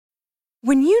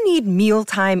When you need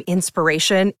mealtime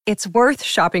inspiration, it's worth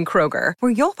shopping Kroger,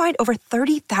 where you'll find over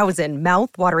 30,000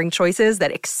 mouth-watering choices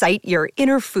that excite your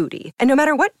inner foodie. And no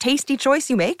matter what tasty choice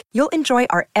you make, you'll enjoy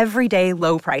our everyday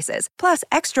low prices, plus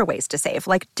extra ways to save,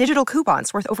 like digital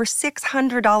coupons worth over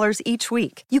 $600 each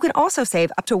week. You can also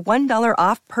save up to $1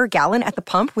 off per gallon at the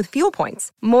pump with fuel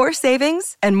points. More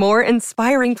savings and more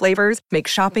inspiring flavors make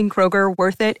shopping Kroger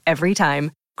worth it every time.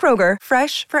 Kroger,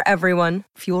 fresh for everyone.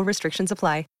 Fuel restrictions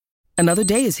apply. Another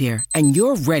day is here, and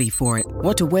you're ready for it.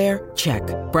 What to wear? Check.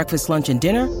 Breakfast, lunch, and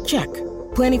dinner? Check.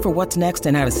 Planning for what's next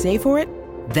and how to save for it?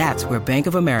 That's where Bank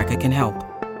of America can help.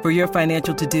 For your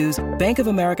financial to-dos, Bank of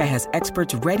America has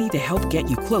experts ready to help get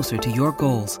you closer to your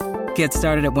goals. Get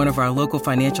started at one of our local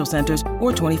financial centers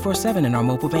or 24/7 in our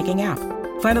mobile banking app.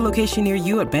 Find a location near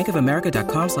you at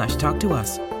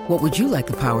bankofamerica.com/talktous. What would you like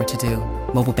the power to do?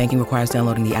 Mobile banking requires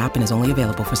downloading the app and is only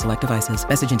available for select devices.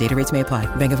 Message and data rates may apply.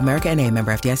 Bank of America N.A.,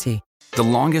 member FDIC. The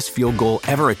longest field goal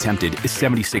ever attempted is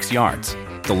 76 yards.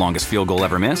 The longest field goal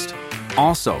ever missed?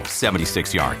 Also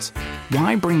 76 yards.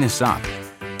 Why bring this up?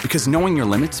 Because knowing your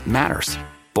limits matters,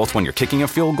 both when you're kicking a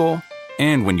field goal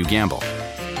and when you gamble.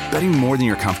 Betting more than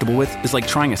you're comfortable with is like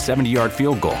trying a 70-yard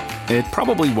field goal. It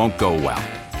probably won't go well.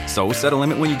 So set a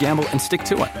limit when you gamble and stick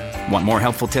to it. Want more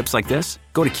helpful tips like this?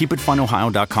 Go to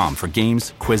keepitfunohio.com for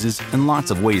games, quizzes, and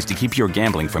lots of ways to keep your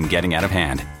gambling from getting out of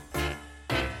hand.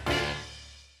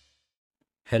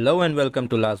 Hello and welcome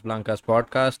to Blancas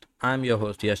Podcast. I'm your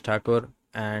host Yash Thakur,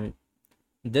 and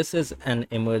this is an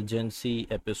emergency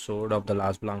episode of the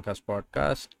Blancas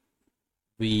Podcast.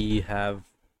 We have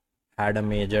had a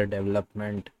major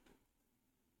development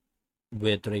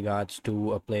with regards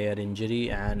to a player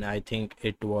injury, and I think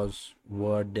it was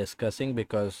worth discussing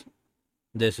because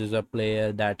this is a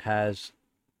player that had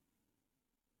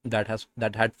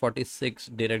 46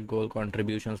 direct goal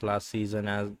contributions last season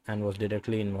and was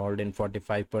directly involved in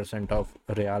 45% of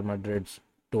Real Madrid's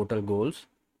total goals.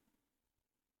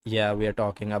 Yeah, we are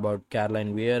talking about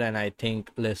Caroline Weir, and I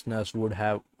think listeners would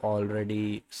have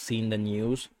already seen the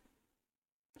news.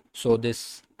 So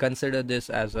consider this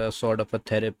as a sort of a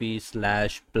therapy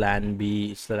 / plan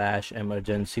B /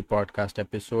 emergency podcast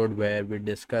episode where we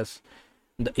discuss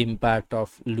the impact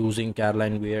of losing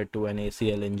Caroline Weir to an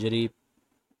ACL injury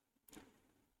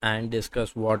and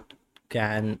discuss what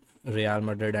can Real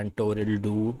Madrid and Toril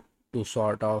do to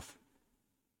sort of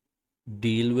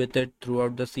deal with it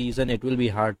throughout the season. It will be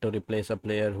hard to replace a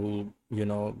player who,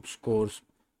 scores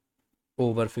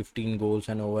over 15 goals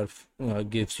and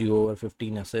gives you over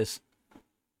 15 assists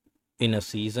in a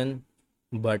season.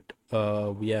 But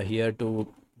we are here to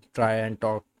try and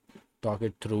talk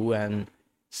it through and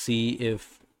see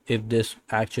if this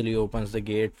actually opens the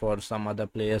gate for some other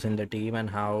players in the team and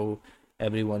how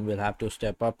everyone will have to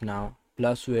step up now.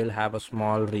 Plus, we'll have a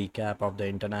small recap of the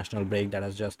international break that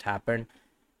has just happened.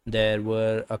 There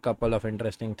were a couple of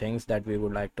interesting things that we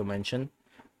would like to mention.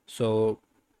 So,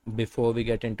 before we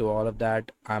get into all of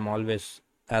that, I'm always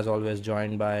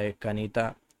joined by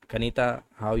Kanita. Kanita,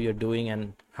 how you're doing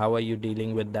and how are you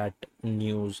dealing with that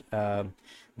news,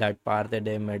 that Parte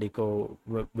de Medico,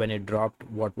 when it dropped?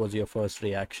 What was your first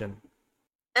reaction?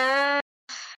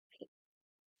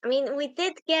 We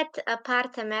did get a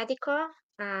parte medico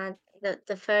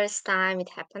the first time it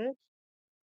happened.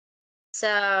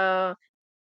 So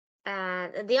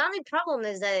the only problem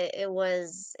is that it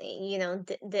was,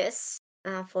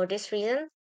 for this reason,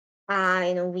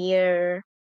 we're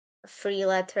free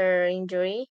letter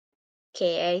injury,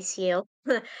 KACL.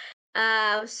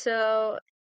 So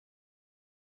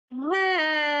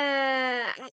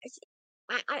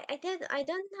I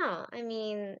don't know. I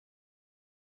mean,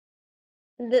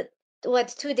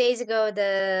 2 days ago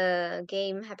the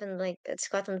game happened, like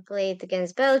Scotland played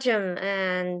against Belgium,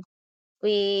 and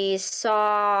we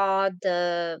saw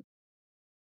the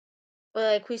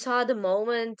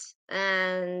moment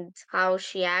and how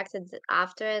she acted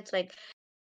after it. Like,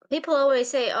 people always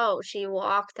say, oh, she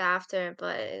walked after,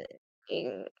 but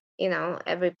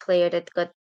every player that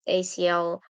got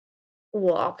ACL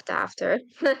walked after.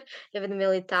 Even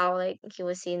Militao, like, he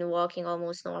was seen walking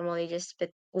almost normally, just a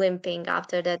bit limping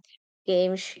after that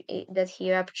game that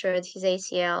he ruptured his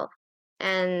ACL.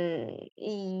 And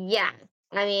yeah,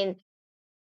 I mean,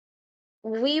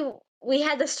 we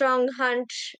had a strong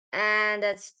hunch, and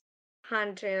that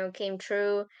hunch, came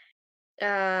true.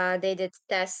 They did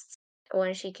tests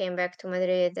when she came back to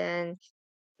Madrid, and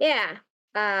yeah,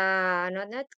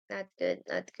 not good,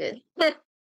 not good.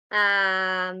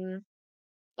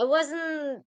 I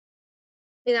wasn't,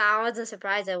 I wasn't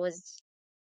surprised. I was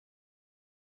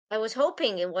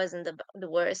hoping it wasn't the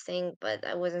worst thing, but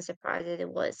I wasn't surprised that it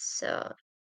was. So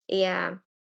yeah.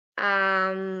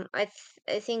 I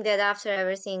think that after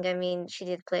everything, I mean, she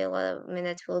did play a lot of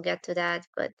minutes. We'll get to that,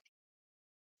 but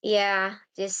yeah,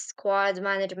 this squad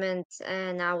management,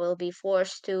 and now we'll be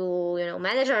forced to,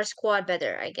 manage our squad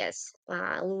better, I guess.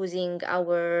 Losing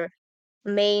our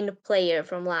main player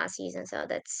from last season, so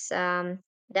that's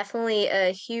definitely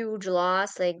a huge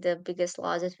loss, like the biggest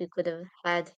loss that we could have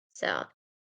had. So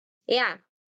yeah,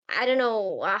 I don't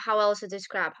know how else to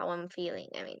describe how I'm feeling.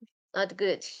 I mean, not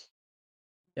good.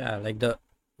 Yeah, like the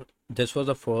this was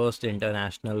the first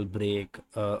international break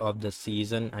of the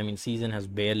season. I mean, season has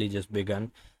barely just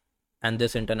begun, and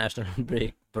this international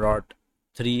break brought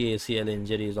three ACL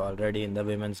injuries already in the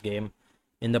women's game.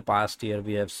 In the past year,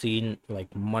 we have seen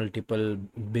like multiple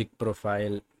big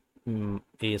profile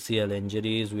ACL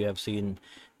injuries. We have seen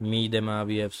Miedema,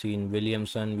 we have seen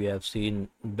Williamson, we have seen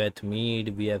Beth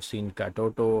Mead, we have seen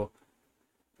Katoto.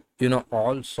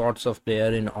 All sorts of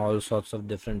player in all sorts of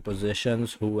different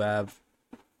positions who have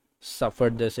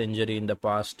suffered this injury in the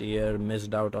past year,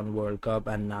 missed out on World Cup,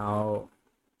 and now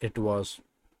it was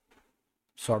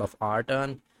sort of our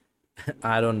turn.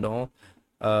 I don't know.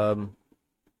 Um,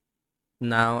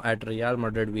 Now at Real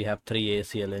Madrid, we have three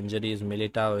ACL injuries.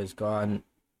 Militao is gone.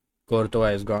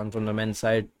 Courtois is gone from the men's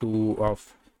side. Two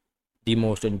of the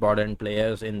most important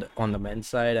players on the men's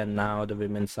side, and now the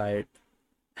women's side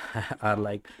are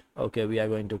like, okay, we are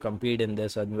going to compete in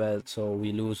this as well. So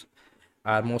we lose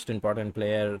our most important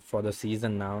player for the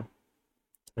season now.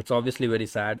 It's obviously very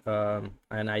sad,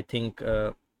 and I think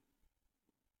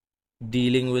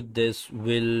dealing with this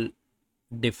will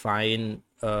define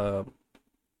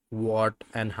what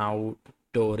and how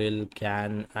Toril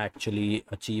can actually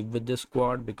achieve with this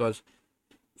squad, because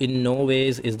in no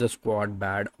ways is the squad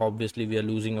bad. Obviously, we are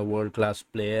losing a world class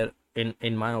player.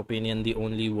 In my opinion, the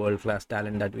only world class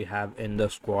talent that we have in the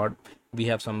squad. We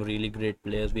have some really great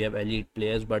players. We have elite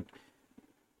players, but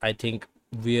I think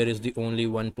Weir is the only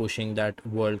one pushing that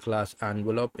world class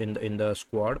envelope in the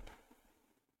squad,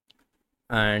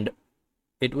 and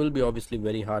it will be obviously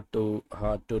very hard to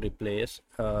replace.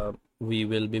 We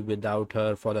will be without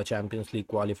her for the Champions League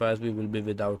qualifiers. We will be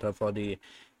without her for the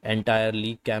entire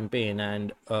league campaign.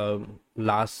 And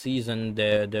last season,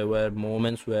 there were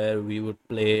moments where we would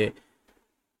play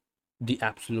the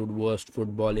absolute worst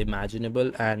football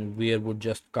imaginable, and we would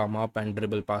just come up and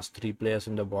dribble past three players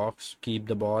in the box, keep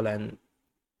the ball, and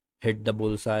hit the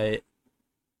bullseye,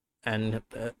 and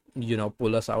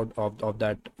pull us out of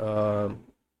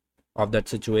that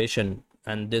situation.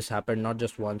 And this happened not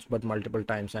just once but multiple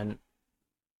times. And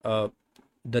uh,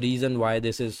 the reason why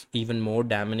this is even more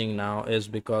damning now is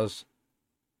because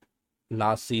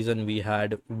last season we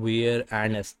had Weir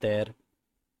and Esther.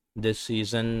 This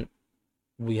season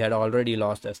we had already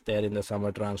lost Esther in the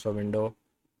summer transfer window,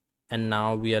 and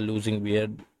now we are losing Weir,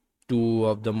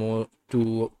 two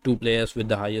players with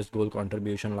the highest goal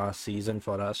contribution last season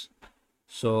for us.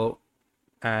 So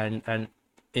and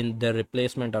in the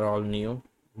replacement are all new.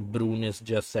 Brune is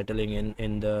just settling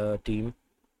in the team.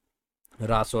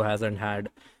 Raso hasn't had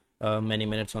many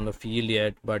minutes on the field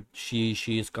yet, but she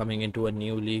is coming into a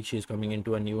new league. She's coming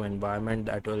into a new environment.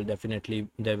 There will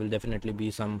definitely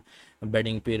be some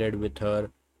bedding period with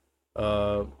her.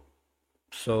 Uh,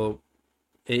 so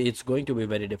it's going to be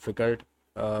very difficult.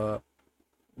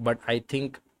 But I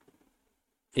think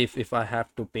if I have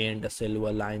to paint a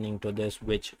silver lining to this,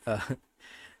 which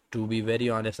to be very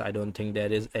honest, I don't think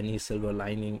there is any silver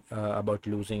lining about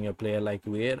losing a player like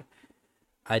Weir.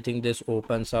 I think this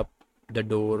opens up the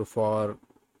door for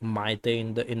Maite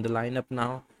in the lineup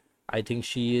now. I think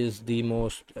she is the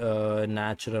most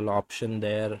natural option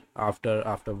there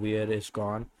after Weir is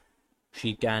gone.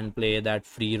 She can play that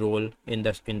free role in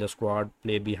the squad,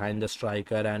 play behind the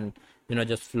striker, and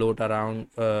just float around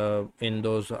in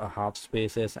those half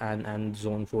spaces and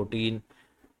zone 14,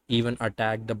 even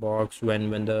attack the box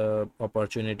when the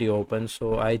opportunity opens.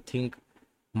 So I think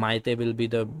Maite will be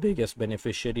the biggest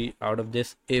beneficiary out of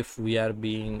this if we are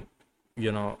being,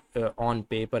 on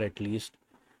paper at least.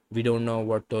 We don't know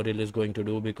what Toril is going to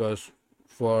do, because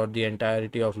for the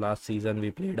entirety of last season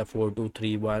we played a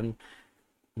 4-2-3-1.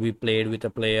 We played with a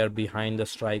player behind the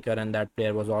striker, and that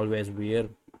player was always Weir.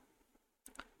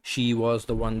 She was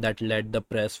the one that led the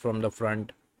press from the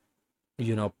front,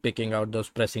 picking out those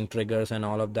pressing triggers and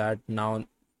all of that. Now,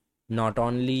 not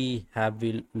only have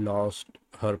we lost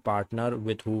her partner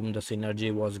with whom the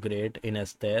synergy was great in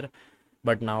Esther,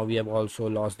 but now we have also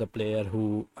lost the player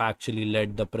who actually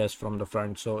led the press from the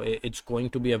front. So it's going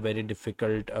to be a very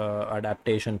difficult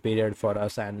adaptation period for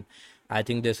us, and I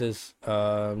think this is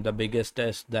the biggest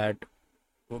test for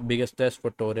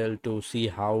Torel, to see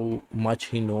how much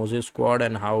he knows his squad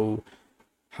and how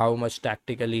how much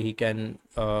tactically he can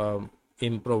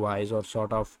improvise or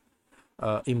sort of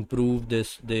improve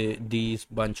these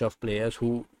bunch of players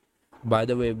who, by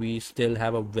the way, we still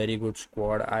have a very good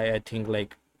squad. I think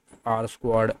like our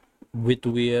squad with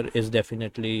Weir is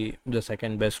definitely the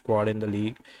second best squad in the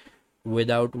league.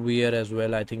 Without Weir as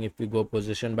well, I think if we go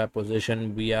position by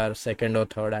position, we are second or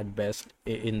third at best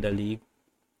in the league.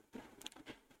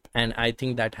 And I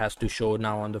think that has to show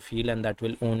now on the field, and that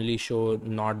will only show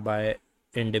not by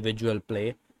individual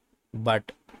play,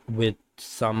 but with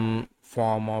some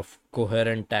form of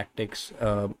coherent tactics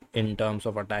in terms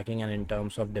of attacking and in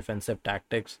terms of defensive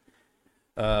tactics,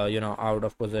 out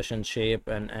of possession shape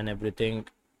and everything.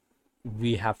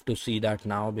 We have to see that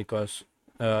now, because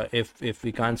if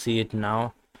we can't see it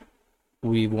now,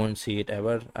 we won't see it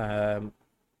ever.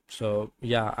 So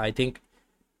yeah, I think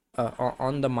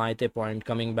on the Maite point,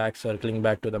 circling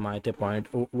back to the Maite point,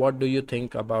 what do you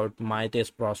think about Maite's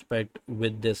prospect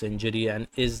with this injury? And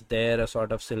is there a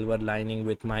sort of silver lining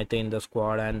with Maite in the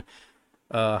squad, and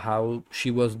how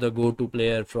she was the go-to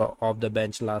player off the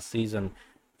bench last season?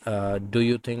 Do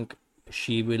you think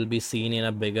she will be seen in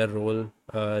a bigger role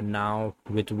now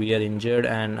with Weir injured?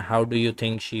 And how do you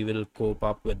think she will cope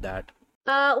up with that?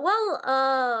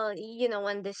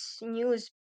 When this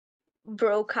news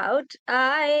broke out,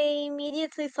 I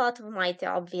immediately thought of Maite,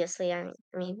 obviously. I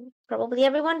mean, probably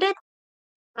everyone did.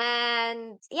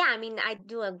 And yeah, I mean, I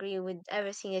do agree with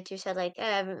everything that you said. Like,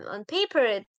 on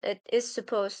paper, it is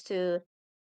supposed to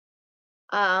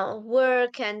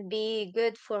work and be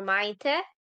good for Maite.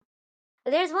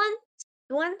 There's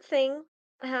one thing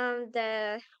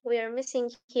that we are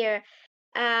missing here.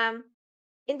 Um,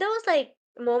 in those like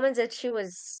moments that she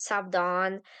was subbed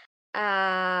on,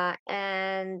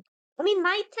 and I mean,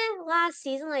 Maite last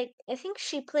season, like I think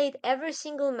she played every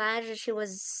single match that she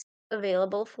was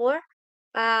available for.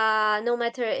 No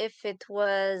matter if it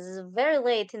was very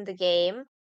late in the game,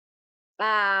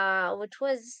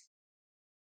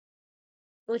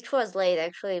 which was late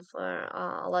actually for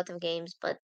a lot of games,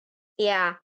 but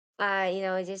yeah,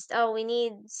 just we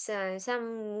need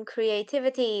some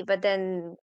creativity, but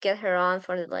then get her on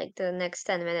for like the next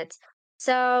 10 minutes.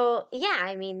 So yeah,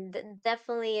 I mean,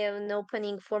 definitely an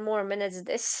opening for more minutes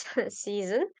this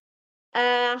season.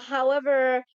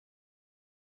 However,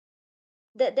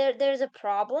 there's a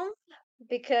problem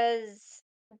because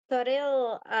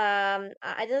Toril,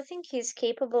 I don't think he's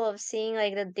capable of seeing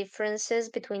like the differences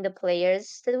between the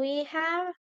players that we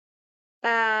have.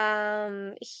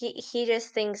 He just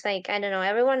thinks like, I don't know,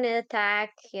 everyone in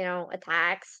attack,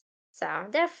 attacks. So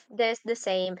they're the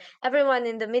same. Everyone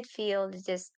in the midfield is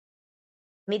just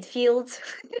midfield.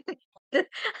 I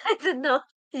don't know.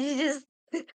 He just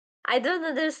I don't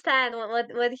understand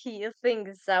what he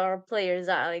thinks our players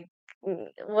are like.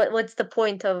 What's the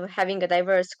point of having a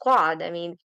diverse squad? I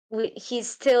mean, he's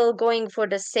still going for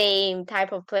the same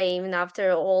type of play even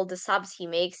after all the subs he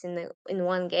makes in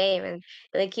one game, and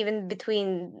like even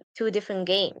between two different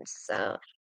games. So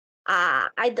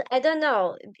I don't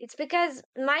know. It's because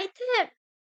Maite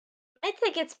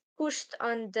gets pushed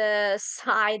on the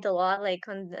side a lot, like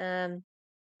on the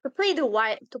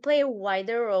to play a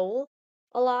wider role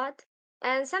a lot.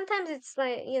 And sometimes it's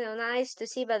like, nice to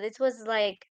see, but it was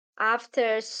like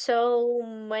after so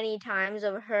many times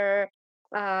of her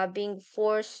being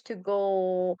forced to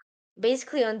go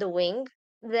basically on the wing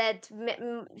that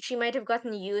she might have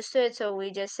gotten used to it. So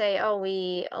we just say, oh,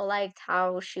 we liked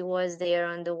how she was there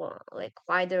on the like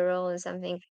wider role and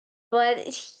something.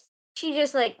 But she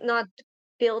just like not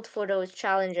built for those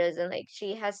challenges, and like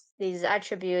she has these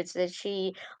attributes that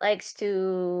she likes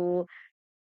to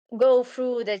go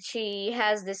through, that she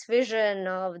has this vision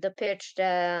of the pitch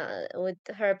that with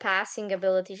her passing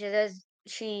ability she says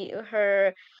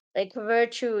her like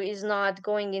virtue is not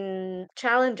going in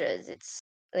challenges, it's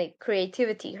like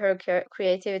creativity, her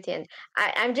creativity. And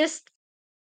I'm just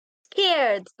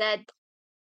scared that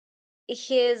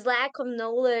his lack of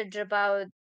knowledge about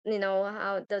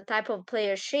how the type of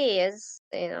player she is,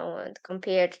 and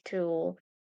compared to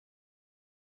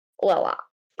well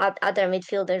other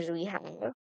midfielders we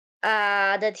have,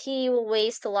 that he will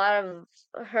waste a lot of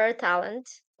her talent.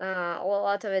 A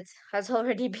lot of it has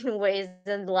already been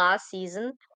wasted last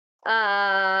season.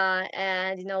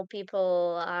 And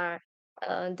people are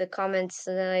the comments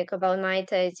like about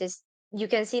Maita, it's just you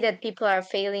can see that people are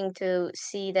failing to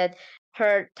see that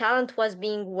her talent was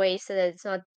being wasted. It's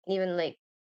not even like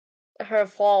her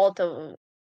fault of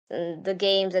the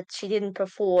games that she didn't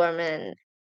perform, and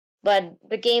but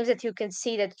the games that you can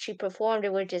see that she performed, they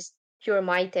were just pure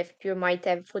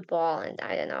Maite football, and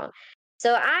I don't know.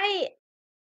 So I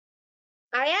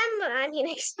mean,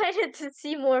 excited to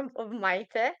see more of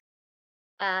Maite.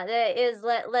 There is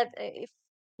let if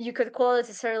you could call it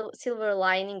a silver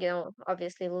lining.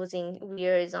 Obviously losing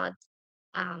Weir is not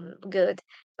good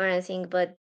or anything,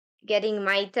 but getting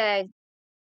Maite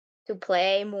to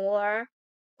play more,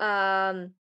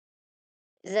 um,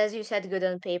 is, as you said, good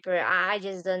on paper. I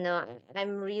just don't know.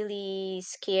 I'm really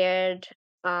scared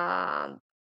um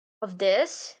of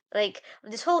this, like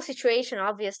this whole situation,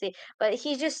 obviously. But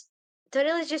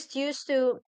Toril is just used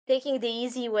to taking the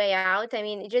easy way out. I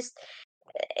mean,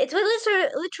 it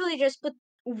would literally just put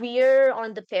Weir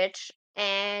on the pitch,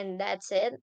 and that's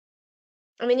it.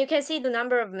 I mean, you can see the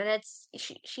number of minutes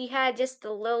she had just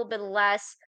a little bit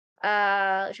less.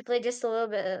 She played just a little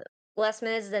bit less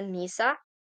minutes than Misa.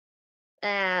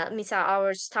 Misa,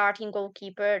 our starting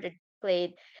goalkeeper, that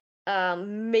played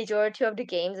majority of the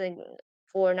games and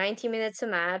for 90 minutes a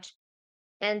match,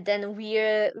 and then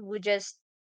we're just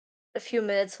a few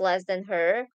minutes less than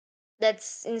her.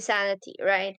 That's insanity,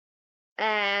 right?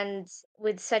 And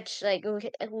with such like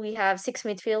we have six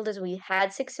midfielders, we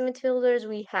had six midfielders,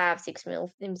 we have six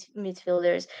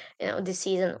midfielders, this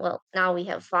season. Well, now we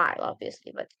have five,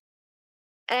 obviously, but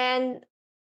and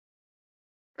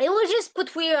it was just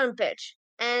put Weir on pitch,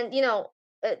 and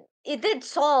it did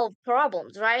solve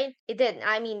problems, right? It did.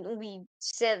 I mean, we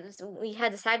said we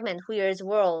had a segment Weir's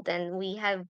World, and we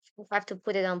have to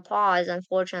put it on pause,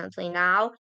 unfortunately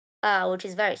now, which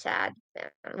is very sad,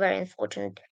 very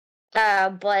unfortunate.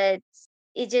 But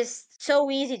it's just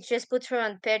so easy to just put her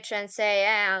on pitch and say,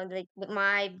 yeah, like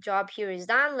my job here is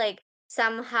done. Like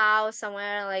somehow,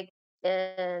 somewhere, like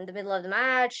in the middle of the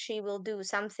match, she will do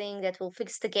something that will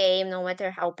fix the game, no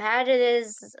matter how bad it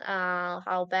is,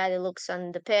 how bad it looks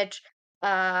on the pitch.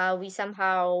 We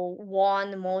somehow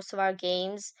won most of our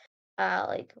games,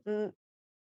 like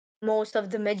most of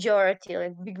the majority,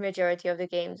 like big majority of the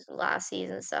games last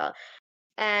season. So,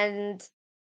 and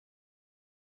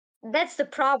that's the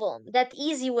problem. That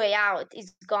easy way out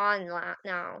is gone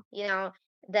now.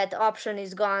 That option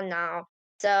is gone now.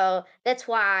 So that's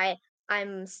why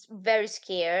I'm very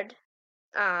scared.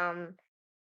 Um,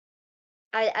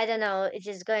 I don't know.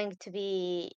 It's going to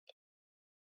be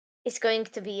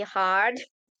hard.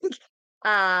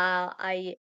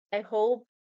 I hope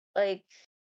like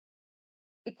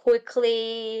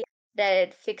quickly that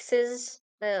it fixes.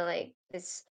 Like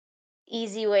this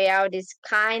easy way out is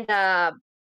kind of,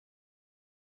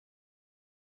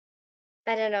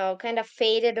 I don't know, kind of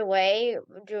faded away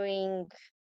during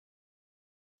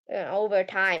over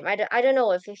time. I don't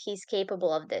know if he's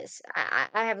capable of this.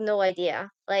 I have no idea.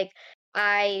 Like,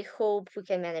 I hope we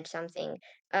can manage something.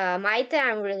 Maite,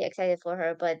 I'm really excited for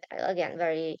her, but again,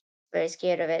 very, very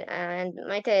scared of it. And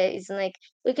Maite is like,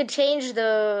 we could change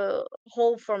the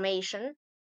whole formation,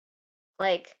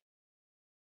 like,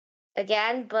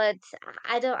 again, but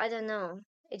I don't know.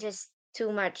 It's just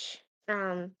too much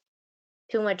to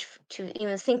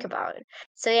even think about.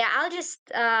 So yeah, I'll just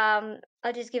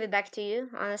give it back to you,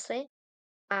 honestly.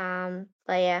 But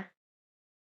yeah.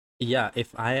 Yeah,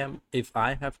 if I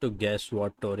have to guess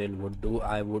what Toril would do,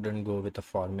 I wouldn't go with a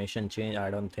formation change.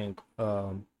 I don't think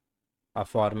a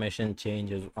formation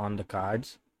change is on the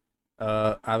cards.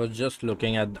 I was just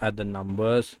looking at the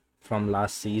numbers from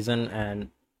last season,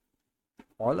 and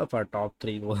all of our top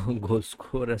three goal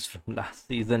scorers from last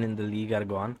season in the league are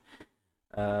gone.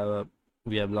 Uh,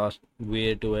 we have lost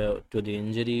Weir to the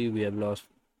injury. We have lost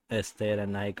Esther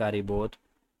and Naikari both.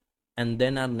 And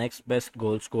then our next best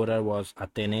goal scorer was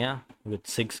Atenea with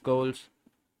 6 goals.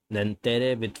 Then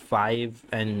Tere with 5.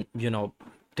 And,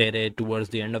 Tere towards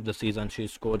the end of the season, she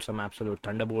scored some absolute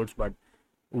thunderbolts. But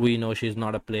we know she's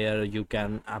not a player you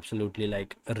can absolutely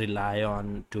like rely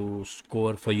on to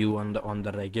score for you on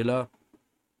the regular.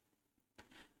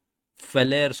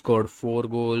 Feller scored 4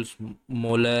 goals.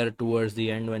 Moller towards the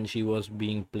end when she was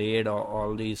being played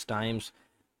all these times,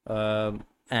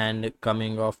 and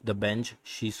coming off the bench,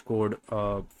 she scored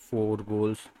 4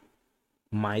 goals.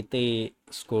 Maite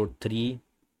scored 3.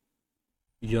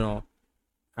 You know,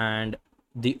 and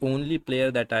the only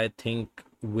player that I think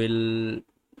will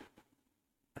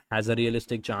has a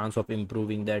realistic chance of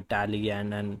improving their tally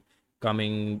and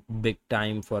coming big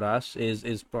time for us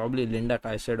is probably Linda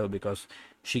Caicedo, because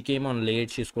she came on late.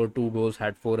 She scored 2 goals,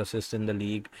 had 4 assists in the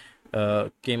league,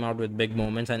 came out with big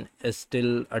moments, and is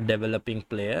still a developing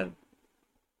player.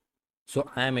 So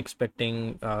I am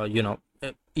expecting,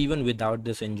 even without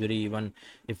this injury, even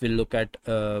if we look at,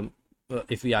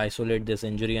 if we isolate this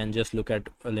injury and just look at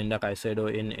Linda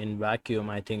Caicedo in vacuum,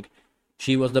 I think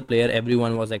she was the player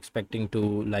everyone was expecting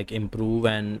to like improve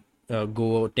and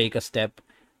go take a step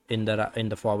in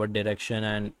the forward direction,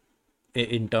 and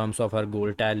in terms of her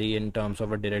goal tally, in terms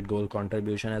of her direct goal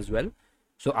contribution as well.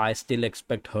 So I still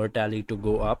expect her tally to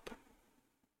go up.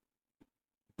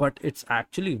 But it's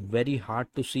actually very hard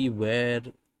to see where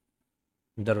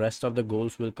the rest of the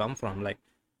goals will come from. Like,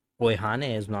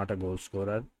 Oihane is not a goal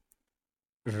scorer.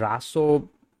 Raso,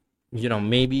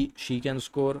 maybe she can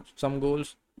score some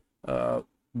goals. Uh,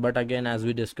 but again, as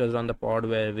we discussed on the pod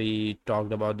where we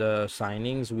talked about the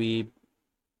signings, we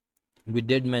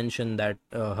did mention that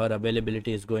her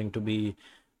availability is going to be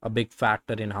a big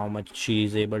factor in how much she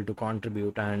is able to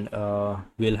contribute, and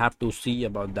we'll have to see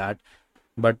about that.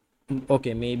 But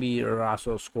okay, maybe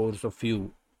Raso scores a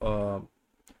few.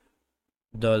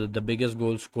 The biggest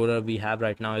goal scorer we have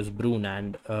right now is Brune,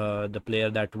 and the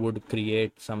player that would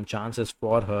create some chances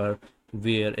for her,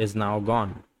 Weir, is now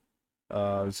gone.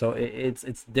 So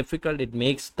it's difficult. It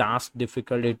makes task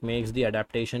difficult. It makes the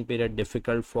adaptation period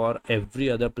difficult for every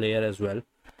other player as well.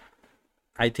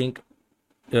 I think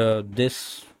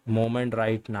this moment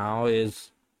right now is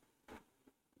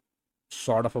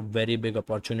sort of a very big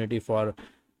opportunity for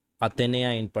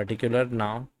Atenea in particular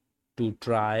now to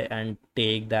try and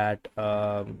take that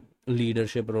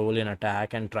leadership role in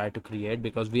attack and try to create,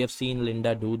 because we have seen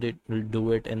Linda do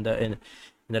it in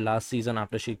the last season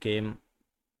after she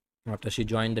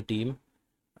joined the team.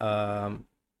 I'm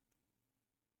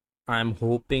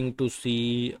hoping to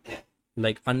see,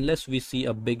 like, unless we see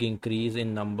a big increase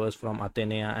in numbers from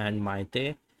Atenea and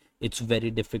Maite, it's very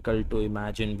difficult to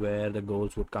imagine where the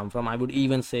goals would come from. I would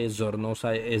even say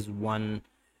Zornosa is one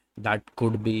that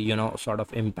could be, sort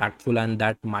of impactful, and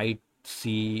that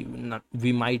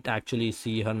we might actually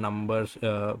see her numbers,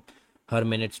 her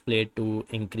minutes played to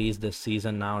increase this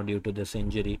season now due to this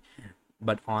injury.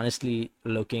 But honestly,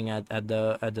 looking at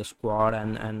the squad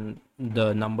and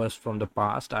the numbers from the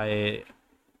past,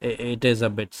 it is a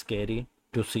bit scary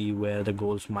to see where the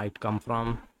goals might come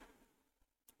from.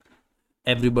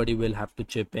 Everybody will have to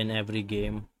chip in every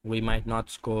game. We might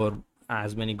not score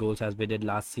as many goals as we did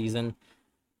last season.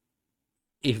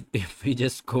 If we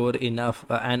just score enough,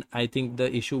 and I think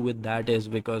the issue with that is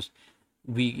because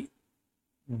we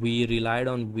relied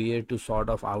on Weir to sort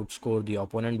of outscore the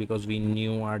opponent because we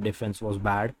knew our defense was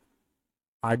bad.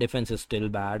 Our defense is still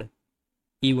bad,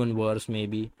 even worse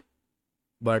maybe,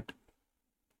 but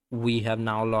we have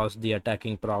now lost the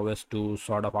attacking prowess to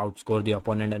sort of outscore the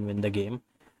opponent and win the game,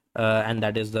 and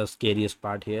that is the scariest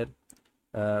part here.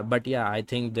 But yeah, I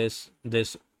think this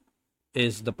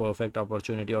is the perfect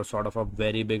opportunity, or sort of a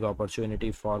very big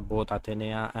opportunity for both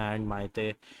Atenea and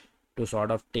Maite to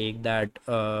sort of take that,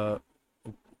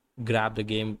 grab the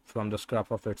game from the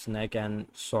scruff of its neck and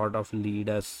sort of lead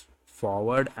us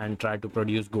forward and try to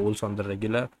produce goals on the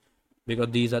regular, because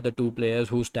these are the two players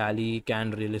whose tally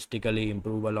can realistically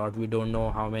improve a lot. We don't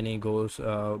know how many goals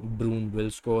Brune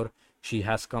will score. She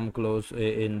has come close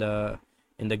in the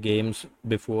games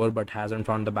before, but hasn't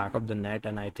found the back of the net,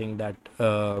 and I think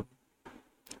that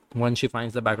once she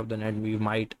finds the back of the net, we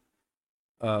might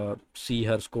see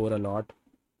her score a lot.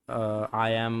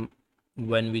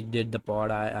 When we did the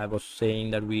pod, I was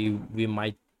saying that we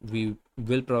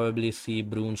will probably see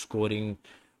Brune scoring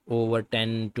over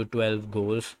 10 to 12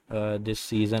 goals this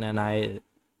season, and I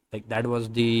like that was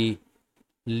the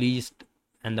least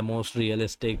and the most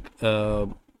realistic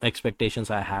expectations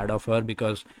I had of her,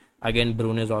 because again,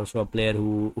 Brune is also a player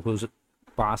whose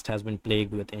past has been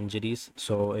plagued with injuries,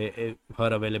 so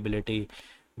her availability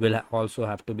will also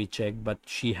have to be checked, but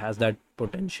she has that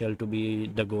potential to be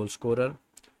the goal scorer.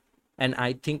 And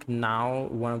I think now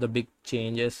one of the big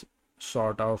changes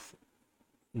sort of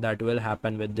that will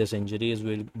happen with this injury is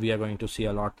we are going to see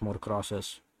a lot more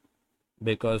crosses,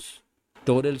 because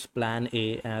Toril's plan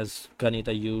A, as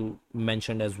Kanita you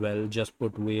mentioned as well, just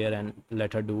put Weir and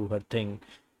let her do her thing.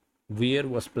 Weir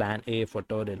was plan A for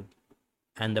Toril,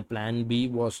 and the plan B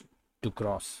was to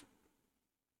cross.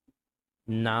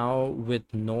 Now with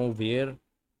no Weir,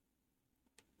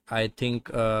 I think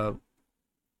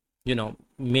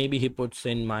maybe he puts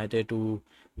in Maite to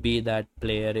be that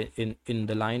player in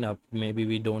the lineup. Maybe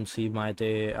we don't see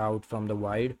Maite out from the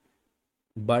wide,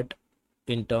 but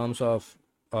in terms of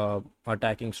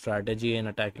attacking strategy and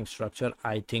attacking structure,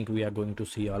 I think we are going to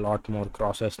see a lot more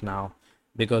crosses now,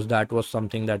 because that was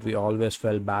something that we always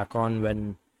fell back on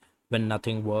when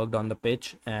nothing worked on the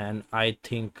pitch. And I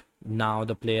think now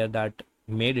the player that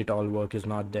made it all work is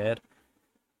not there.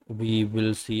 We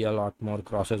will see a lot more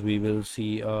crosses. We will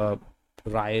see a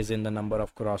rise in the number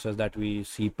of crosses that we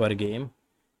see per game,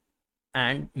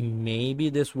 and maybe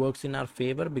this works in our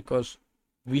favor because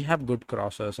we have good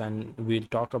crossers, and we'll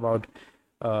talk about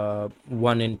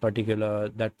one in particular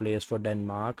that plays for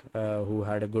Denmark, who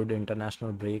had a good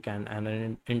international break and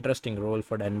an interesting role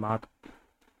for Denmark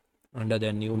under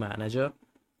their new manager.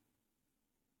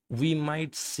 we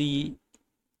might see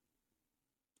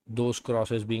those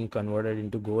crosses being converted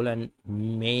into goal, and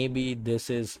maybe this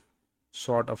is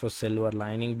sort of a silver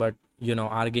lining. But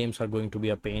our games are going to be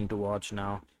a pain to watch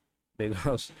now,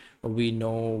 because we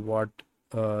know what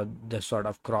the sort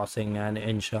of crossing and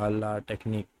inshallah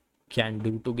technique can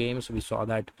do to games. We saw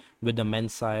that with the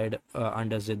men's side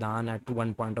under Zidane at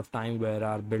one point of time, where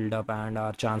our build up and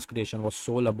our chance creation was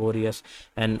so laborious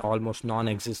and almost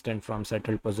non-existent from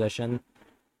settled possession.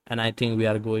 And I think we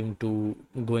are going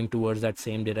towards that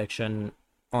same direction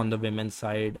on the women's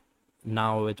side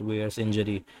now with Weir's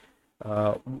injury.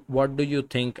 uh, what do you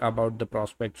think about the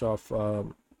prospects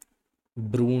of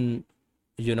Brune,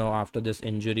 after this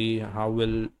injury? How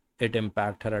will it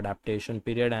impact her adaptation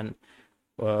period? And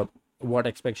uh, what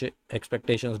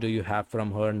expectations do you have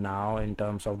from her now in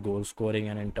terms of goal scoring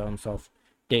and in terms of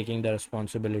taking the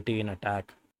responsibility in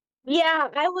attack? Yeah,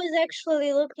 I was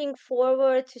actually looking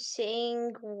forward to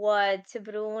seeing what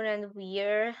Brun and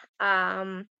Weir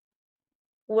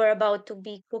were about to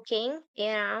be cooking,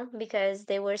 because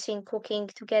they were seen cooking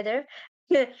together.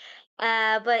 Once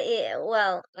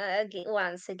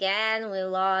again, we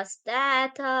lost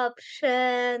that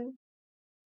option.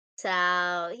 So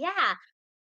yeah.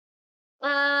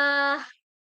 Uh,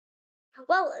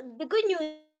 well, the good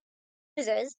news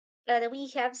is that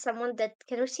we have someone that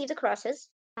can receive the crosses.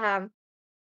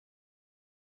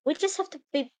 We just have to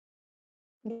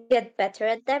get better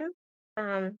at them.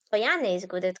 Oyane is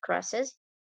good at crosses.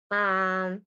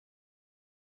 Um,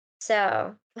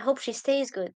 so I hope she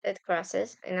stays good at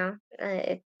crosses.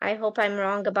 I hope I'm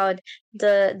wrong about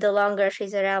the longer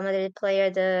she's a Real Madrid player,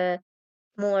 the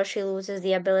more she loses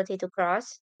the ability to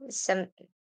cross.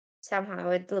 Somehow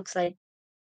it looks like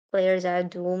players are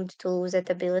doomed to lose that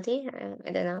ability.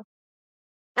 I don't know.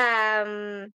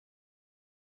 Um,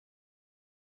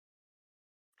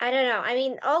 I don't know. I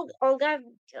mean,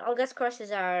 Olga's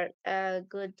crosses are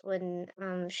good when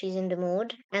she's in the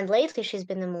mood, and lately she's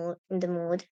been in the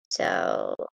mood.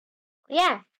 So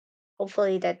yeah,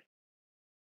 hopefully that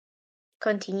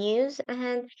continues.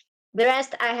 And the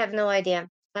rest, I have no idea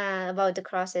about the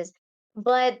crosses,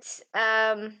 but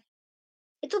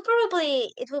it will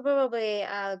probably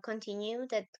continue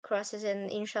that crosses and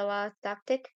inshallah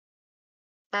tactic.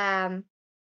 Um,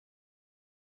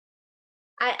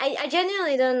 I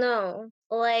genuinely don't know.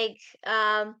 Like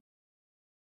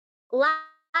last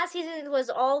season it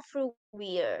was all through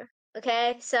Weir.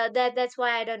 Okay, so that's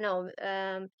why I don't know.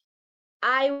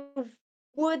 I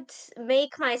would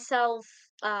make myself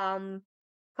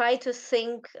try to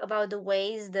think about the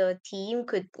ways the team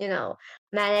could,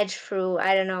 manage through,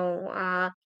 I don't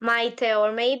know, Maite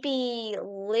or maybe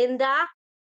Linda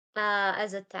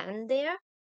as a 10 there.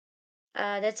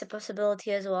 That's a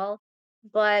possibility as well.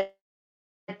 But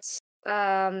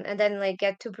and then like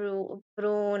get to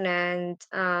Brune and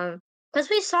because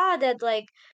we saw that like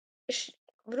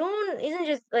Brune isn't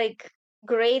just like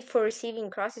great for receiving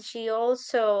crosses. She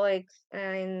also like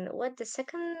in what the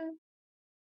second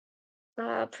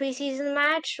preseason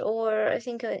match, or I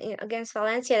think against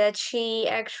Valencia, that she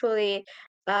actually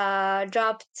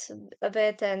dropped a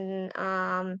bit and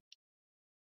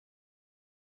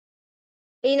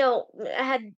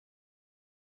had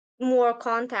more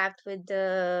contact with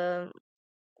her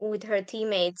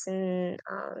teammates and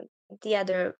the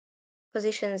other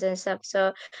positions and stuff.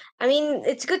 So, I mean,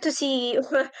 it's good to see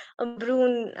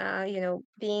Brune,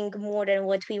 being more than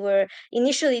what we were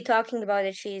initially talking about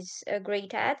that she's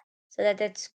great at. So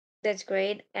that's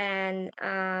great. And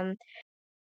I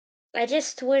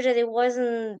just wish that it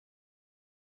wasn't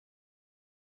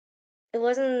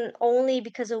only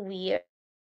because of Weir,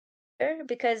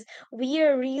 because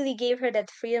Weir really gave her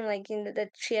that freedom, like that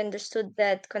she understood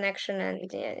that connection,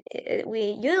 and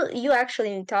you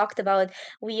actually talked about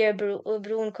Weir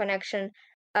Brune connection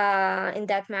in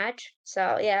that match.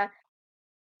 So yeah,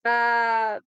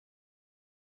 uh,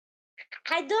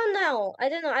 I don't know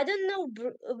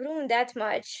Brune that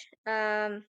much.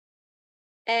 And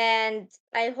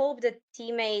I hope that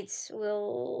teammates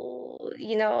will,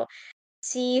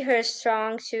 see her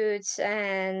strong suits.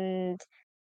 And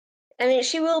I mean,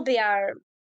 she will be our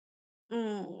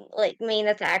like main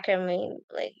attacker,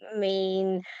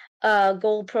 main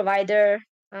goal provider.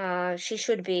 She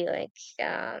should be like,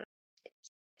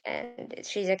 and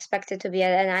she's expected to be.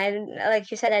 And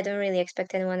like you said, I don't really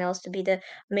expect anyone else to be the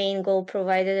main goal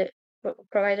provider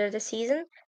this season.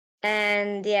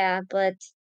 And yeah, but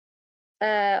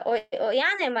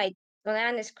Oyane might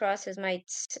Oyane's crosses might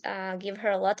give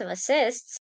her a lot of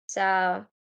assists. So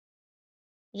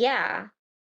yeah,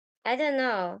 I don't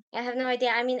know. I have no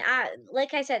idea. I mean,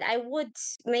 like I said, I would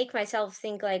make myself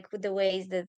think like with the ways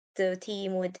that the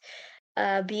team would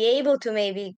be able to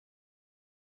maybe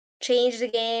change the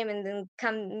game and then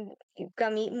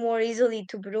more easily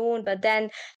to Brune. But then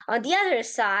on the other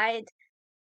side,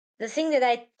 the thing that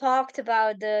I talked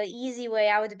about, the easy way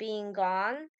out being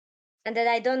gone, and that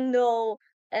I don't know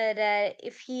that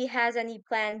if he has any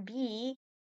plan B.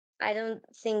 I don't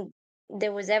think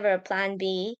there was ever a plan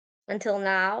B until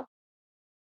now.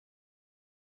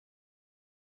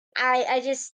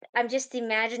 I'm just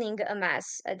imagining a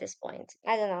mess at this point.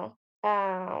 I don't know.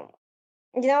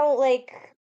 Like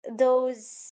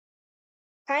those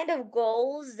kind of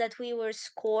goals that we were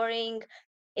scoring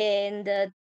in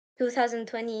the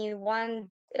 2021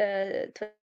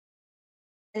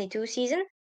 22 season.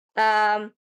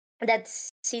 Um, that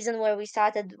season where we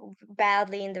started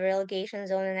badly in the relegation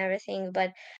zone and everything,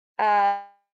 but uh,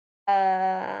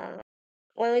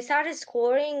 when we started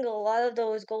scoring, a lot of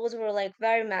those goals were like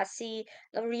very messy.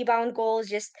 The rebound goals,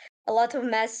 just a lot of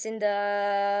mess in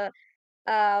the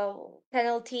uh,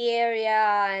 penalty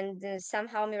area, and then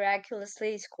somehow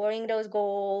miraculously scoring those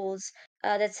goals.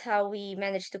 That's how we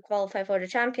managed to qualify for the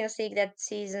Champions League that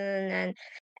season, and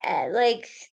like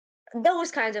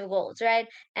those kinds of goals, right?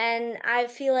 And I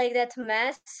feel like that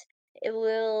mess, it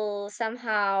will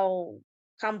somehow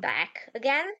come back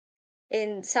again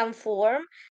in some form.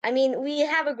 I mean, we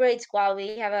have a great squad.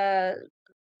 We have a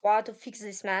squad to fix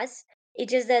this mess.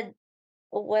 It's just that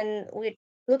when we're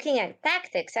looking at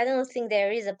tactics, I don't think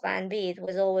there is a plan B. It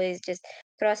was always just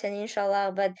cross and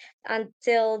inshallah. But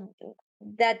until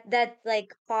that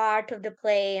like part of the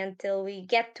play, until we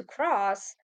get to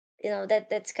cross,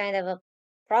 that's kind of a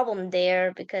problem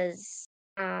there because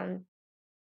um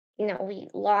we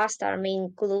lost our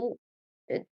main glue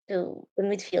to the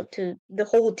midfield, to the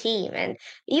whole team. And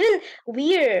even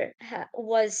Weir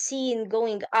was seen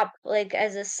going up like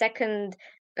as a second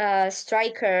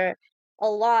striker a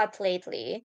lot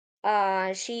lately.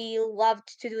 She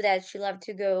loved to do that. She loved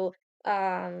to go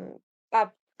um,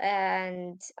 up,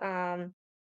 and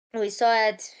we saw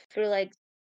it through like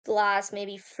the last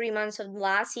maybe 3 months of the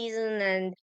last season,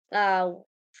 and uh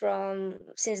from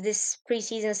since this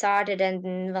preseason started and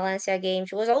in Valencia game,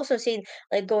 she was also seen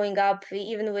like going up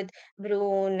even with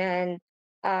Brune, and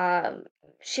um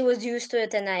she was used to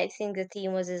it, and I think the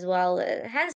team was as well.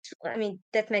 Hence, I mean,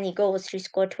 that many goals, she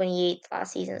scored 28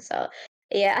 last season, so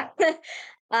yeah.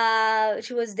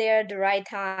 She was there at the right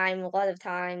time a lot of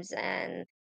times, and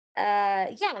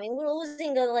yeah, I mean, we're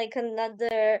losing like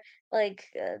another like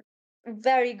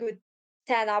very good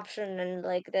 10 option, and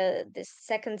like the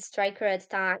second striker at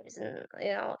times, and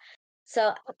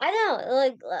so I don't know,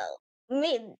 like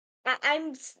me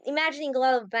I'm imagining a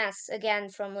lot of mess again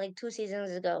from like 2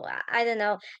 seasons ago. I don't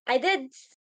know. I did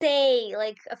say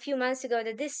like a few months ago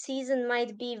that this season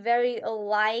might be very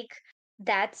alike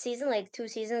that season, like 2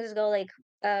 seasons ago, like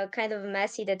kind of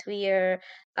messy, that we are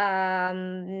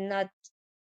not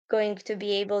going to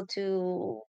be able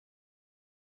to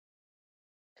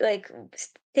like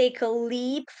take a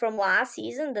leap from last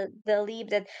season, the leap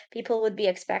that people would be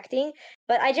expecting.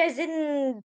 But it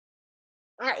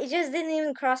just didn't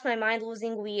even cross my mind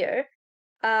losing Weir.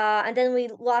 And then we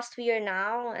lost Weir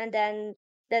now, and then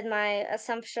that my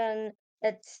assumption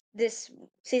that this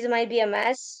season might be a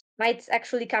mess might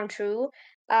actually come true.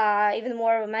 Even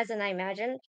more of a mess than I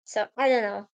imagined. So I don't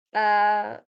know.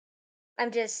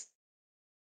 I'm just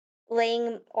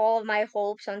laying all of my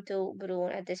hopes onto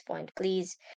Brune at this point.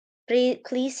 Please,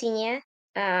 Signe,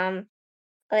 um,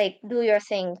 like do your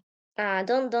thing.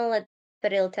 Don't let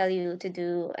Peril tell you to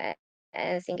do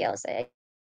anything else. I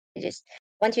just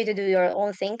want you to do your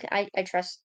own thing. I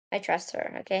trust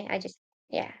her. Okay,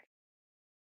 yeah.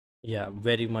 Yeah,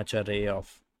 very much a ray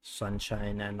of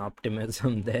sunshine and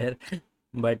optimism there.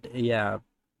 But yeah,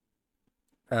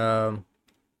 um,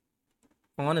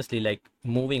 honestly, like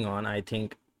moving on, I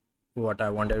think what I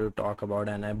wanted to talk about,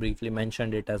 and I briefly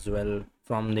mentioned it as well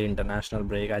from the international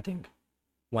break. I think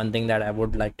one thing that I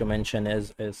would like to mention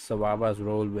is Savava's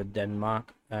role with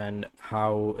Denmark, and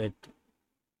how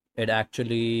it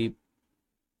actually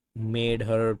made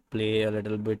her play a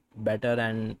little bit better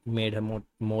and made her more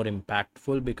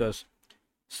impactful, because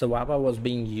Savava was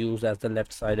being used as the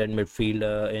left-sided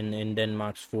midfielder in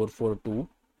Denmark's 4-4-2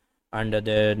 under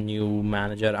their new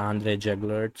manager Andre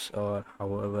Jeglerts, or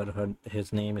however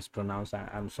his name is pronounced.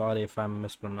 I'm sorry if I'm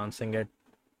mispronouncing it.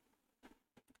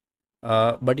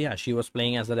 But yeah, she was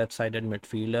playing as a left-sided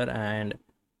midfielder, and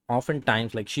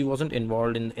oftentimes, like, she wasn't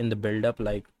involved in the build-up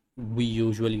like we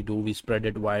usually do. We spread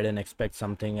it wide and expect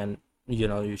something, and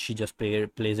she just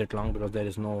plays it long because there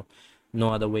is no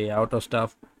other way out of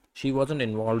stuff. She wasn't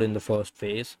involved in the first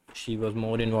phase. She was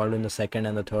more involved in the second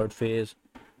and the third phase,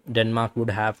 Denmark would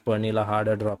have Pernilla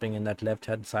Harder dropping in that left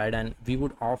hand side, and we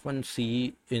would often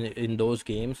see in those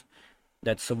games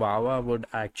that Savava would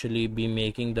actually be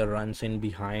making the runs in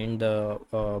behind the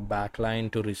back line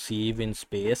to receive in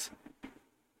space.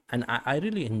 And I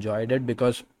really enjoyed it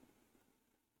because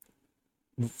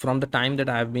from the time that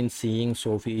I've been seeing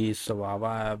Sophie Savava,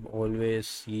 I've always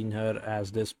seen her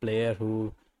as this player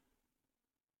who,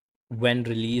 when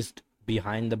released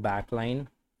behind the back line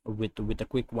with a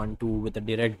quick 1-2, with a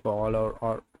direct ball,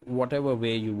 or whatever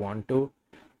way you want to,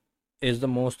 is the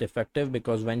most effective,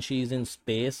 because when she's in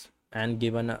space and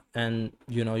and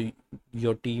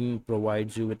your team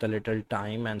provides you with a little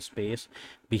time and space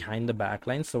behind the back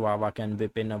line, Savava can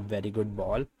whip in a very good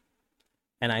ball.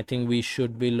 And I think we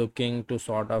should be looking to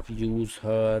sort of use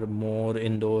her more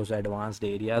in those advanced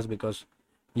areas, because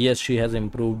yes, she has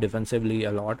improved defensively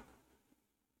a lot.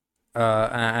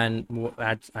 And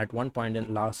at one point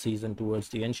in last season, towards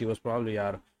the end, she was probably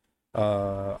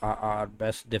our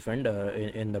best defender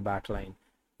in the back line.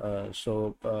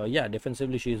 Yeah,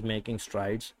 defensively she's making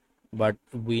strides, but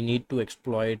we need to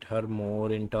exploit her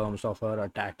more in terms of her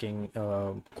attacking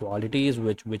qualities,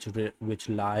 which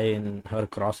lie in her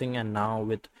crossing. And now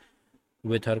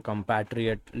with her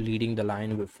compatriot leading the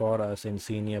line for us in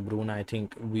Senior Brune, I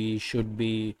think we should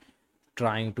be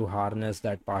trying to harness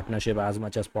that partnership as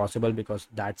much as possible, because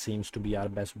that seems to be our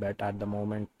best bet at the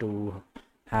moment, to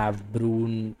have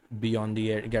Brune be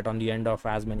get on the end of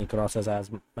as many crosses as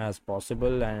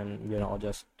possible, and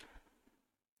just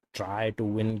try to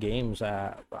win games.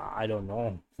 I don't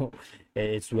know.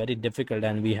 It's very difficult,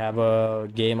 and we have a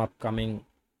game upcoming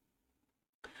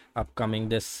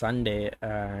this Sunday,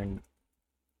 and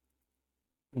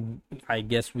I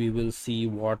guess we will see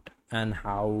what and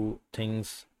how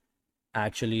things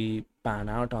actually pan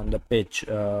out on the pitch.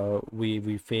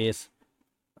 We face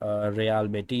Real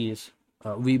Betis.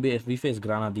 We face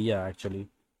Granadilla actually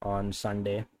on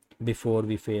Sunday, before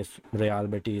we face Real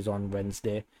Betis on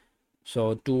Wednesday.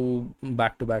 So 2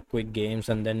 back-to-back quick games,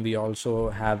 and then we also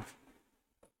have,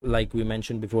 like we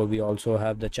mentioned before, we also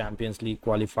have the Champions League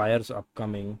qualifiers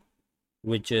upcoming,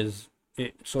 which is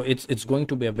so it's going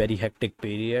to be a very hectic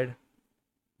period.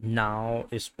 Now,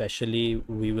 especially,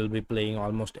 we will be playing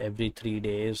almost every 3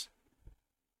 days.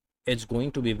 It's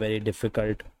going to be very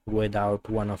difficult without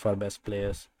one of our best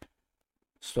players.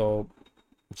 So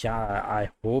yeah, I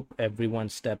hope everyone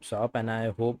steps up, and I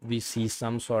hope we see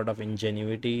some sort of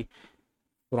ingenuity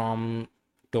from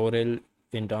Toril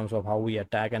in terms of how we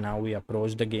attack and how we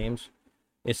approach the games,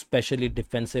 especially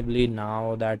defensively,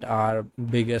 now that our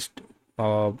biggest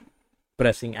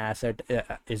pressing asset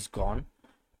is gone.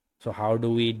 So how do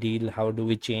we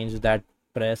change that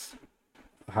press?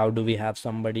 How do we have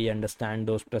somebody understand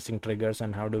those pressing triggers,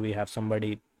 and how do we have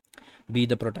somebody be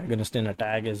the protagonist in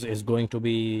attack is going to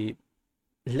be,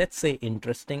 let's say,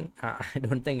 interesting. I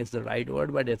don't think it's the right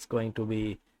word, but it's going to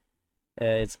be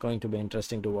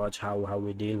interesting to watch how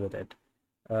we deal with it.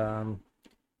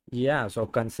 Yeah, so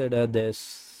consider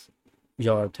this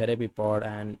your therapy pod,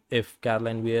 and if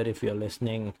Caroline Weir, if you're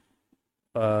listening,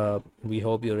 we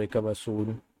hope you recover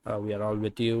soon. We are all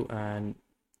with you, and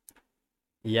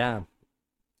yeah,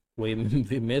 we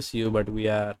miss you, but we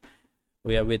are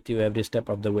with you every step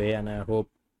of the way, and I hope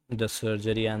the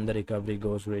surgery and the recovery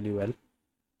goes really well.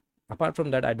 Apart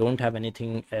from that, I don't have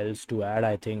anything else to add.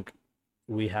 I think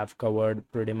we have covered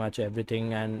pretty much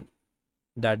everything, and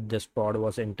that this pod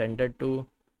was intended to.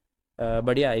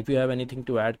 But yeah, if you have anything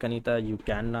to add, Kanita, you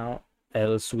can now.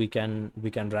 Else we can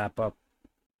wrap up.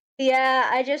 Yeah,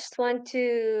 I just want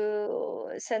to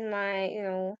send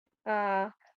my,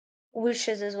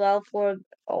 wishes as well for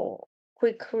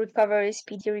quick recovery,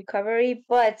 speedy recovery,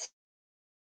 but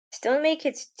don't make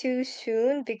it too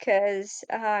soon, because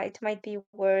it might be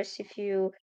worse if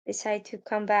you decide to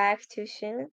come back too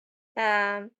soon.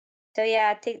 So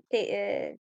yeah, take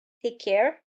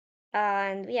care,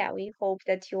 and yeah, we hope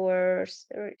that your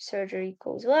surgery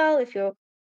goes well. If you're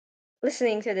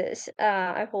listening to this,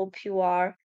 I hope you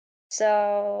are.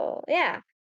 So yeah,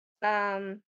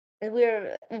 and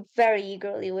we're very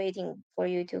eagerly waiting for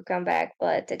you to come back.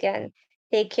 But again,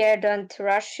 take care, don't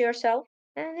rush yourself,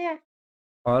 and yeah.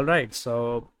 All right,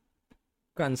 so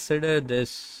consider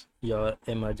this your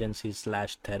emergency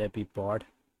 / therapy pod.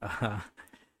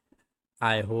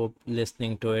 I hope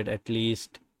listening to it at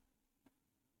least,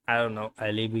 I don't know,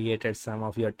 alleviated some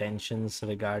of your tensions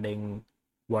regarding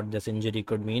what this injury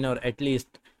could mean, or at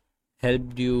least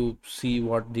helped you see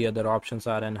what the other options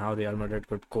are and how Real Madrid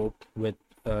could cope with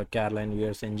Caroline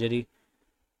Weir's injury.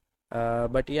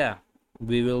 But yeah,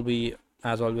 we will be,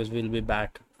 as always, we'll be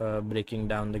back breaking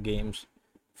down the games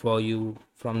for you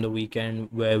from the weekend,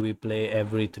 where we play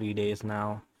every 3 days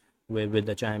now. with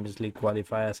the Champions League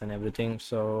qualifiers and everything.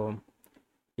 So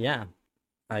yeah,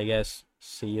 I guess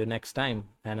see you next time.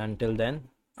 And until then,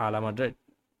 Ala Madrid.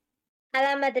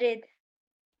 Hala Madrid.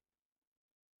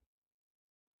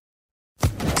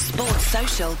 Sports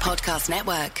Social Podcast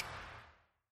Network.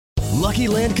 Lucky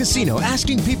Land Casino,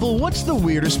 asking people, what's the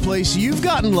weirdest place you've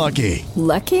gotten lucky?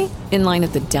 Lucky? In line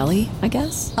at the deli, I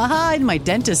guess? Aha, in my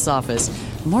dentist's office.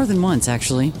 More than once,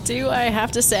 actually. Do I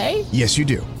have to say? Yes, you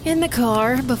do. In the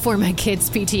car before my kids'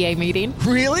 PTA meeting.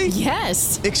 Really?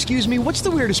 Yes. Excuse me, what's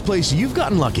the weirdest place you've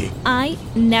gotten lucky? I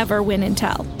never win and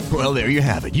tell. Well, there you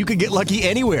have it. You can get lucky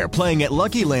anywhere, playing at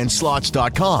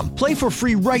LuckyLandSlots.com. Play for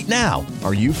free right now.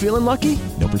 Are you feeling lucky?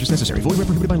 No purchase necessary. Void where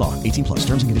prohibited by law. 18+.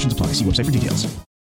 Terms and conditions apply. See website for details.